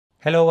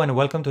Hello and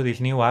welcome to this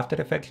new After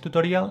Effects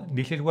tutorial.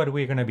 This is what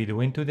we're going to be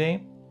doing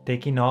today,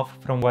 taking off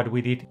from what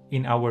we did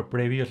in our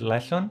previous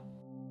lesson.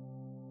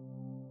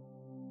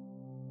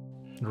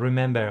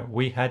 Remember,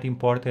 we had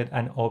imported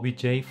an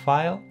OBJ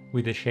file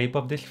with the shape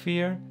of the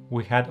sphere.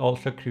 We had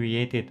also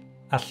created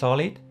a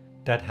solid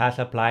that has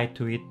applied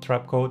to it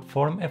Trapcode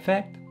Form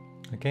effect.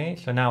 Okay,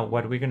 so now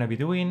what we're going to be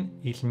doing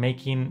is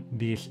making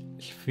this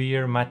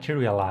sphere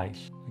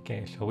materialize.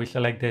 Okay, so we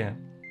select the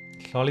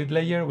solid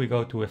layer, we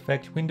go to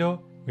Effects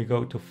window, we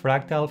go to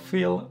Fractal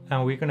Fill,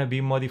 and we're going to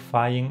be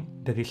modifying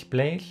the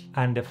Displace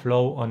and the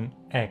flow on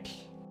X.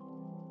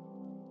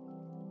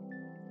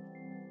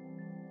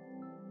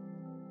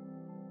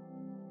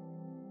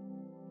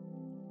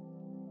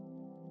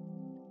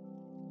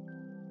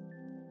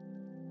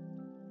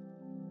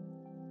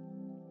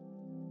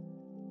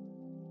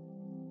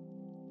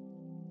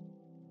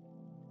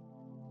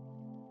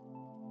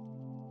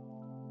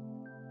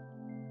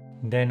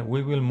 Then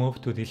we will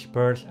move to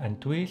Disperse and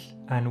Twist,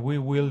 and we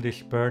will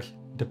disperse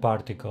the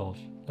particles,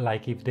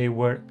 like if they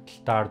were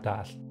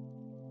stardust.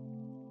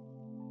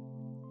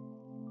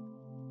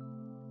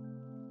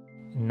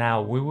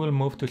 Now we will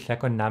move to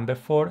second number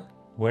 4,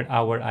 where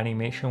our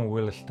animation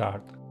will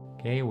start.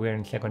 Okay, we're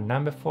in second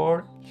number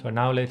 4, so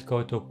now let's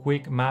go to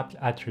Quick Maps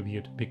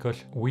attribute,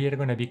 because we are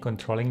going to be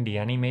controlling the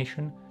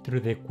animation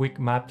through the Quick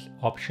Maps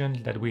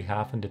options that we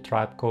have in the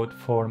Trapcode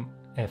Form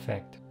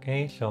effect.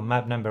 Okay, so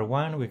map number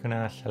 1, we're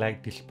gonna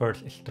select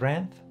Disperse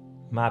Strength,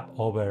 map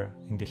over,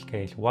 in this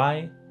case,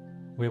 Y.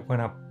 We're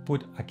gonna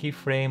put a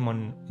keyframe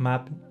on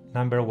map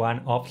number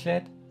 1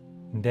 offset.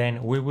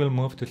 Then we will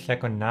move to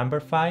second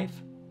number 5,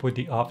 put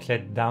the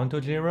offset down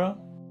to 0.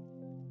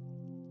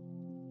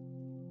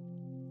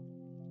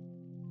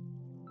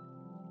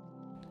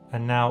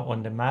 And now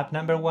on the map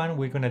number 1,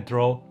 we're gonna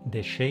draw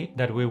the shape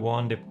that we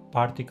want the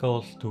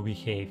particles to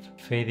behave,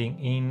 fading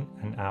in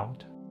and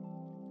out.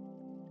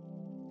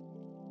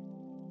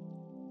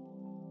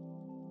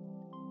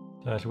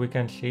 So as we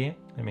can see,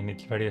 I mean,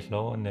 it's very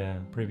slow on the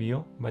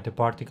preview, but the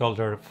particles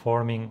are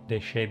forming the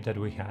shape that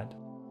we had.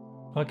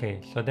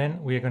 Okay, so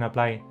then we're going to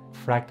apply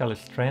fractal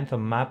strength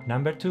on map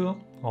number 2,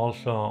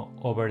 also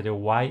over the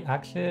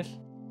y-axis.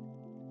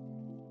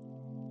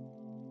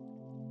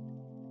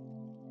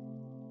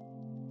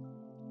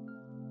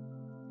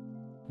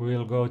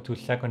 We'll go to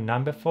second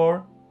number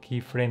 4,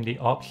 keyframe the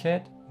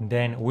offset,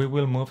 then we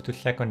will move to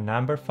second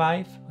number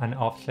 5 and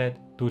offset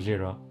to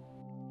 0.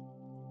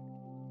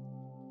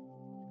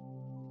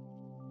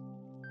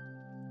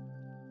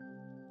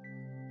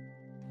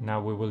 Now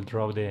we will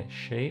draw the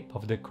shape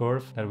of the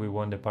curve that we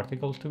want the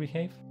particles to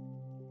behave.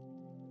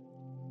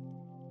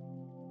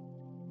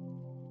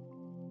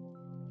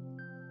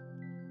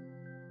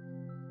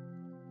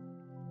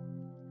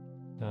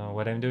 So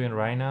what I'm doing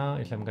right now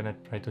is I'm gonna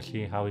try to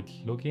see how it's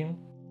looking.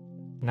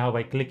 Now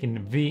by clicking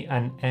V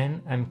and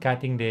N, I'm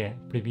cutting the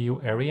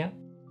preview area.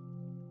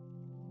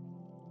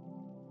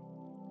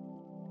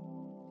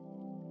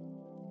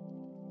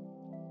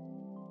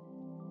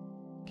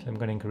 So I'm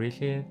gonna increase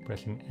it,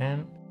 pressing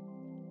N.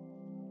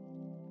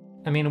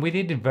 I mean, we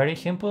did it very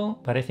simple,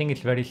 but I think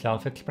it's very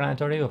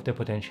self-explanatory of the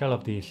potential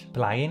of this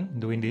plugin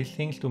doing these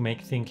things to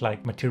make things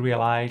like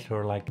materialize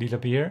or like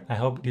disappear. I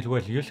hope this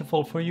was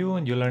useful for you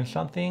and you learned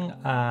something,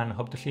 and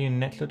hope to see you in the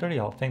next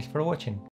tutorial. Thanks for watching.